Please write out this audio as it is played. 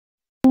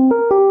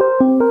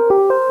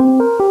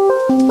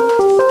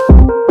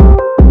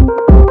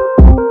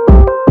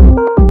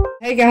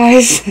Hey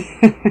guys,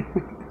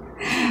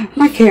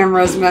 my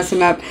camera's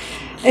messing up.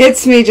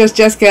 It's me, just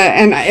Jessica,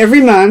 and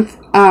every month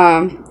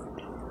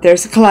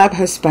there's a collab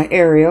hosted by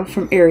Ariel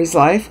from Aries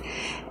Life,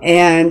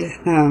 and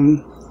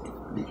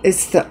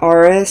it's the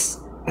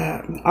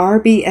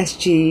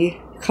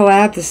RBSG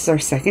collab. This is our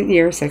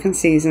second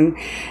season,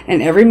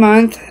 and every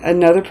month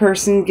another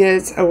person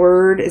gets a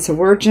word. It's a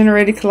word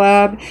generated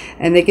collab,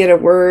 and they get a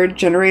word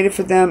generated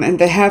for them, and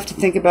they have to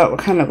think about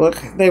what kind of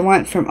look they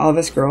want from all of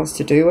us girls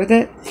to do with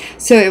it.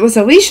 So it was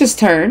Alicia's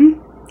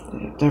turn,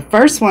 the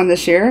first one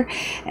this year,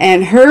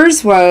 and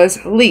hers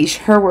was leash.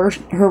 Her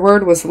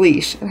word was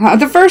leash.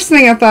 The first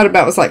thing I thought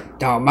about was like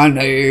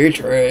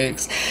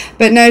dominatrix,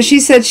 but no, she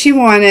said she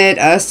wanted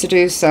us to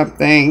do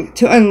something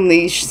to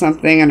unleash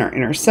something in our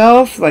inner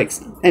self, like,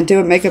 and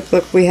do a makeup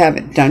look we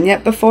haven't done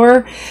yet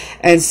before.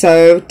 And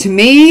so to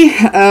me,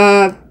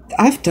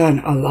 I've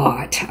done a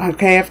lot.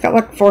 Okay, I've got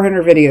like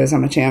 400 videos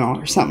on my channel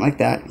or something like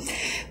that.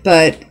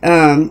 But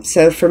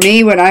so for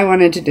me, what I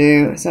wanted to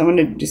do is I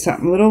wanted to do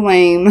something a little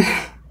lame.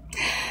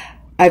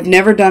 I've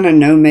never done a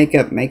no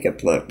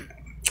makeup look,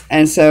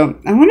 and so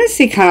I want to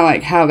see kind of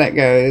like how that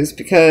goes,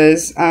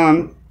 because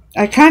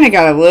I kind of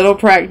got a little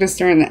practice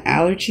during the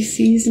allergy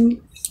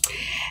season,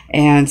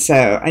 and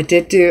so I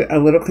did do a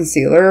little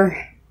concealer,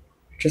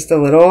 just a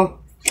little,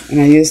 and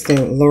I used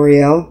the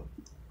L'Oreal,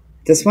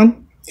 this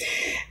one,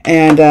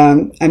 and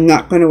I'm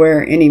not going to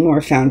wear any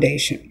more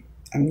foundation.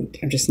 I'm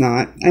just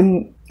not.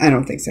 I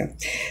don't think so.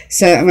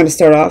 So I'm going to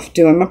start off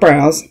doing my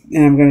brows,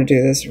 and I'm going to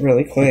do this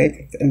really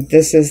quick. And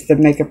this is the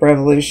Makeup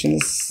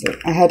Revolutions.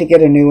 I had to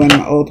get a new one.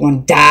 My old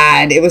one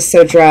died. It was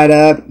so dried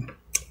up,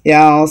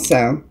 y'all.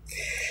 So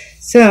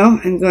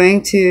I'm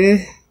going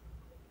to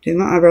do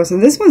my eyebrows,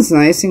 and this one's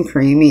nice and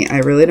creamy. I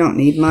really don't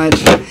need much.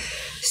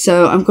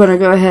 So I'm going to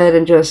go ahead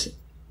and just,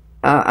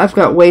 I've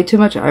got way too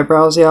much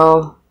eyebrows,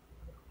 y'all.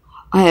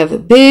 I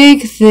have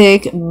big,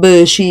 thick,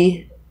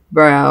 bushy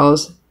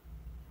brows.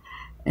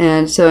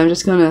 And so I'm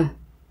just going to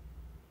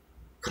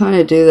kind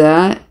of do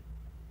that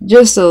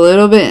just a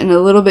little bit, and a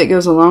little bit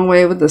goes a long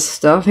way with the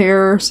stuff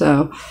here.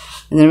 So,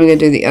 and then we're going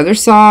to do the other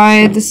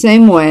side the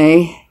same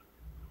way.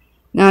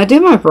 Now I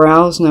do my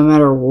brows no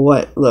matter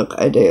what look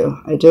I do.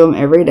 I do them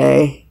every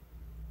day.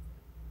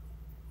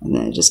 And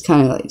then just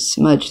kind of like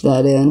smudge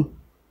that in.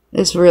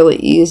 It's really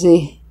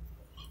easy.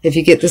 If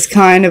you get this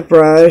kind of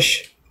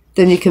brush,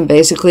 then you can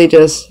basically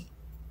just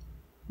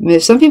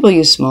move. Some people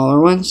use smaller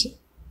ones.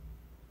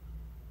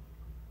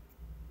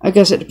 I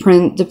guess it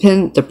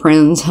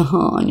depends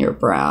on your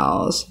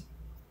brows.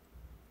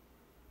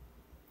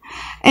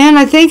 And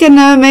I think a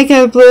no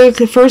makeup look,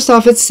 first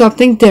off, it's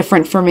something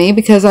different for me,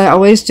 because I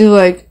always do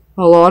like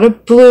a lot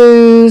of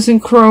blues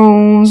and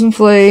chromes and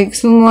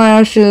flakes and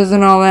lashes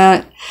and all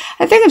that.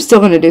 I think I'm still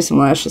going to do some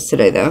lashes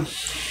today though.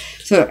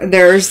 So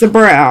there's the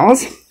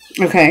brows.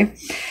 Okay.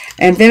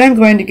 And then I'm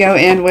going to go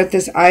in with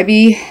this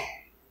IBY.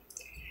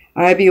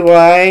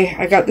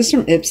 I got this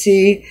from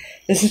Ipsy.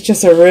 This is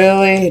just a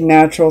really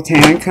natural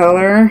tan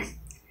color.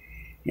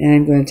 And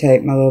I'm going to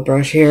take my little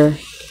brush here,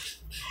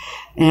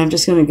 and I'm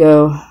just going to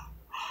go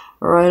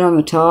right on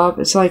the top.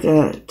 It's like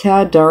a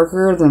tad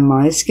darker than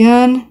my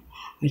skin.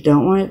 I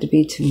don't want it to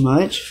be too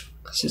much,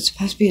 because it's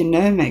supposed to be a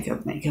no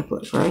makeup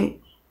look, right?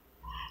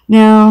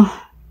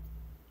 Now,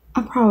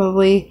 I'm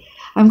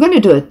going to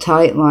do a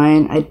tight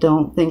line. I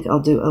don't think I'll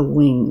do a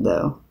wing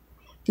though,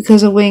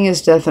 because a wing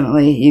is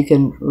definitely, you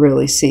can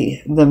really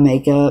see the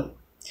makeup.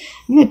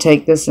 I'm going to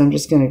take this, and I'm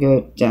just going to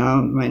go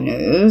down my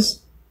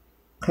nose,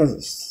 because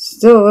it's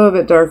still a little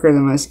bit darker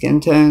than my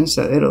skin tone,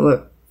 so it'll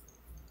look,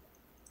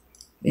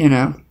 you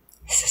know,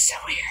 this is so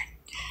weird.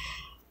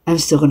 I'm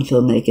still going to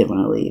feel naked when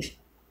I leave.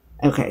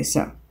 Okay,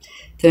 so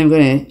then I'm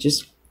going to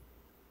just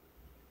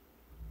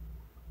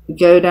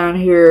go down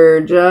here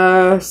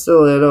just a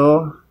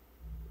little,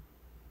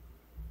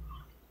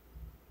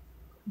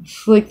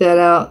 flick that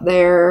out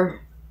there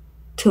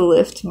to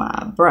lift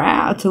my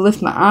brow, to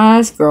lift my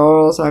eyes,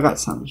 girls. I got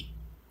some.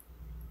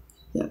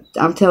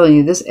 I'm telling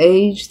you, this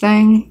age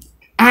thing,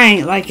 I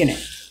ain't liking it.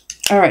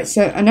 Alright,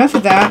 so enough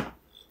of that.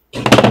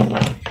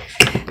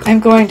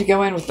 I'm going to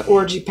go in with the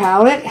Orgy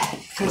palette,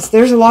 because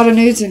there's a lot of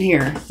nudes in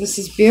here. This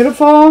is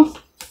beautiful.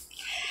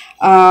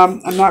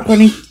 I'm not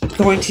going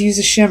to use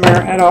a shimmer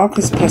at all,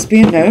 because it's supposed to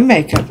be a no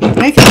makeup,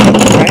 right?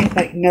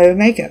 Like no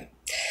makeup.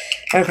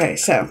 Okay,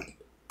 so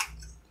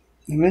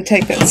I'm going to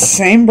take that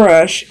same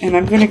brush, and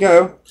I'm going to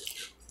go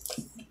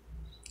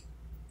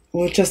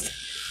with just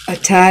a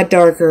tad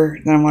darker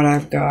than what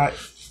I've got.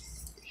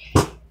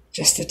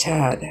 Just a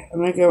tad. I'm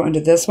going to go into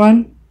this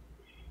one.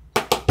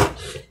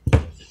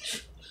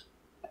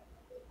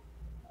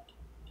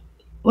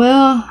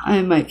 Well,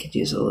 I might could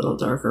use a little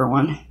darker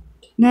one.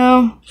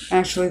 No,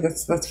 actually,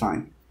 that's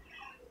fine.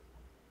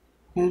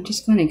 I'm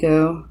just going to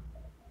go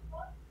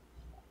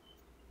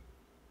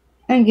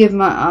and give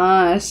my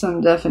eyes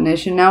some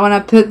definition. Now when I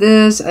put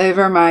this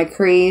over my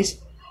crease,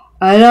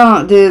 I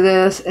don't do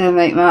this and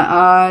make my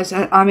eyes,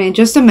 I mean,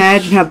 just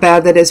imagine how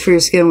bad that is for your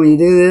skin when you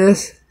do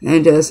this,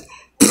 and just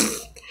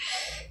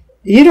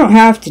You don't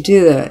have to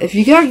do that. If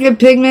you got good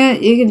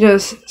pigment, you can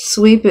just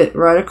sweep it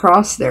right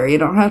across there. You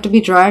don't have to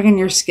be dragging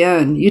your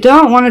skin. You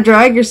don't want to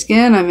drag your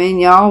skin. I mean,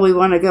 y'all, we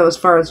want to go as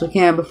far as we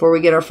can before we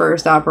get our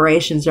first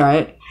operations,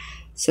 right?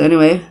 So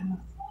anyway,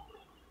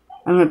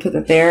 I'm going to put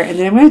that there. And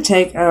then I'm going to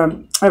take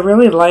a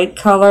really light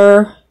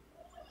color.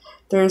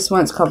 There's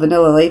one, it's called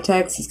Vanilla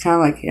Latex. It's kind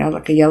of like, yeah,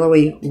 like a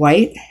yellowy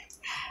white.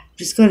 I'm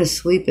just going to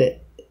sweep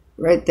it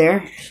right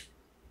there.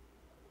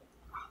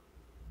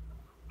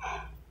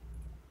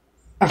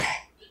 Okay.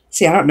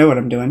 See, I don't know what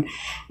I'm doing.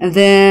 And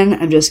then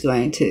I'm just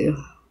going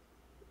to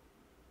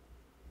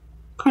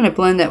kind of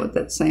blend that with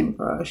that same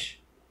brush.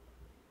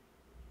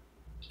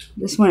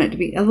 Just want it to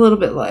be a little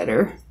bit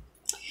lighter.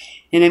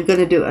 And I'm going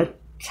to do a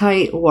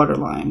tight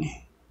waterline.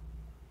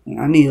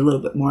 I need a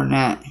little bit more than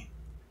that.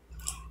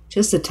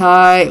 Just a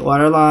tight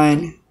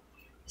waterline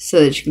so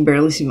that you can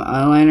barely see my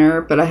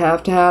eyeliner. But I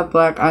have to have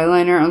black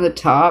eyeliner on the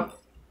top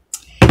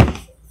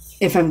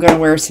if I'm going to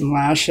wear some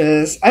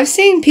lashes. I've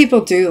seen people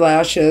do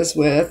lashes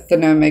with the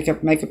no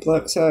makeup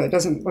look, so it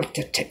doesn't look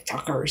to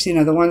TikTokers. You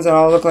know, the ones that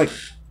all look like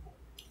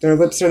their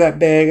lips are that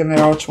big and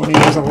they're all 20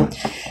 years old.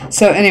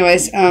 So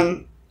anyways,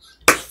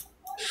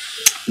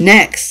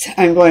 next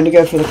I'm going to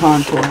go for the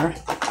contour.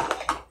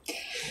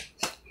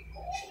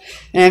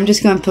 And I'm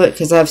just going to put,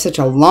 because I have such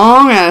a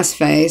long ass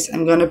face,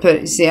 I'm going to put,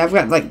 you see, I've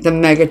got like the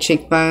mega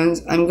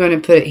cheekbones. I'm going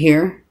to put it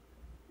here.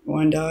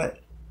 One dot.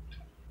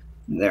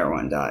 There,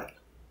 one dot.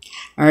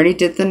 I already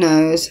did the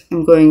nose.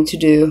 I'm going to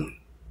do,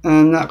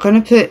 I'm not going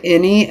to put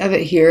any of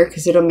it here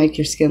because it'll make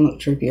your skin look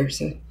droopier.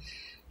 So I'm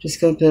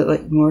just going to put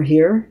like more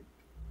here.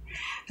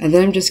 And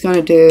then I'm just going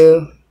to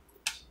do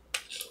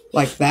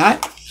like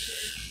that.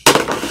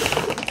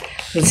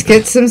 Let's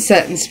get some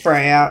setting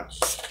spray out.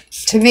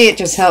 To me, it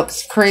just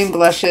helps cream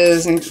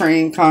blushes and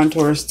cream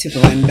contours to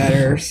blend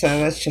better. So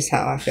that's just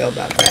how I feel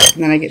about that.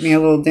 And then I get me a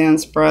little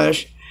dense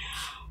brush.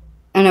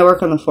 And I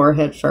work on the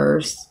forehead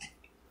first.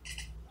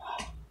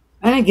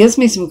 And it gives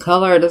me some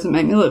color. It doesn't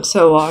make me look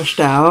so washed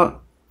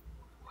out.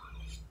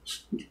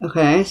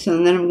 Okay, so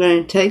then I'm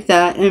going to take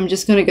that and I'm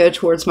just going to go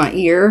towards my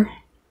ear.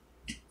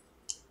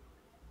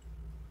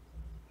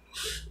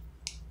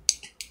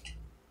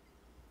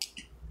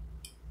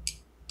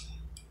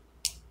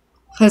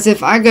 Because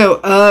if I go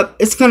up,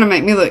 it's going to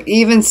make me look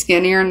even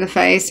skinnier in the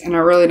face. And I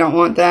really don't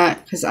want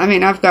that. Because, I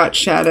mean, I've got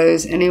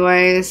shadows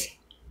anyways.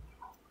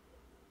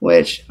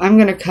 Which I'm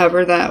going to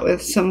cover that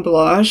with some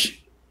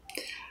blush.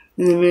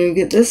 And then we're going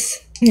to get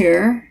this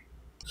here.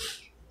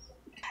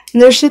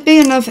 And there should be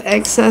enough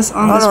excess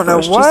on this brush. I don't know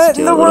what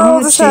in the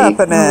world is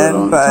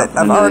happening, but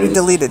I've already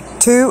deleted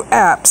 2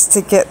 apps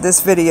to get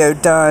this video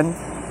done.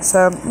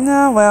 So,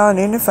 no, well, I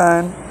need to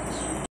find.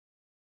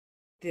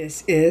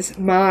 This is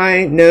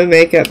my no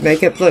makeup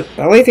look.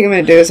 The only thing I'm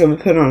going to do is I'm going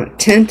to put on a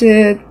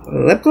tinted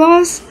lip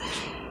gloss.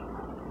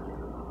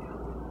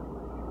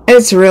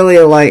 It's really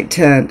a light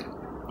tint.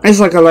 It's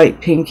like a light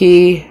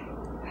pinky.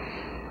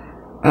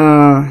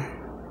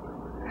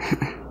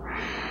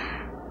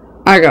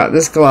 I got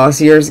this gloss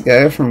years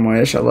ago from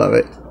Wish. I love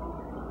it.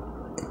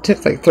 It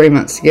took like 3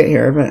 months to get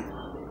here, but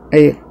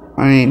I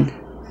mean,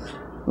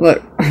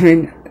 look, I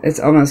mean, it's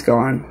almost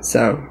gone.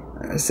 So,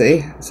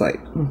 see, it's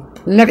like,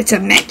 love it so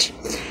much.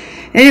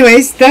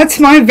 Anyways, that's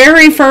my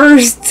very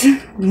first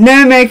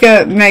no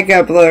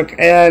makeup look,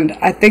 and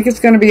I think it's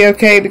going to be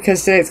okay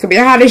because today it's going to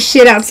be hot as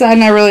shit outside,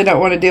 and I really don't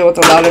want to deal with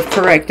a lot of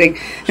correcting,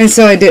 and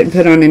so I didn't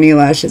put on any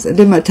lashes. I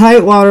did my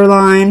tight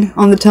waterline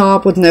on the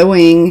top with no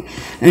wing,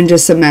 and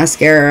just some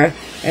mascara,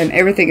 and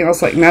everything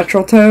else like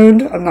natural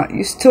toned. I'm not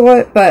used to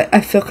it, but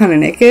I feel kind of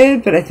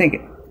naked, but I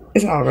think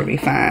it's all going to be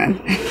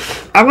fine.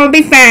 I'm going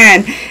to be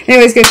fine.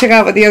 Anyways, go check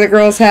out what the other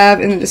girls have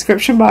in the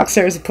description box.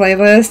 There's a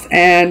playlist.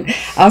 And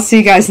I'll see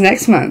you guys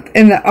next month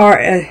in the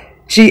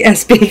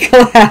RBSG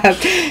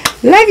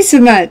collab. Love you so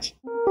much.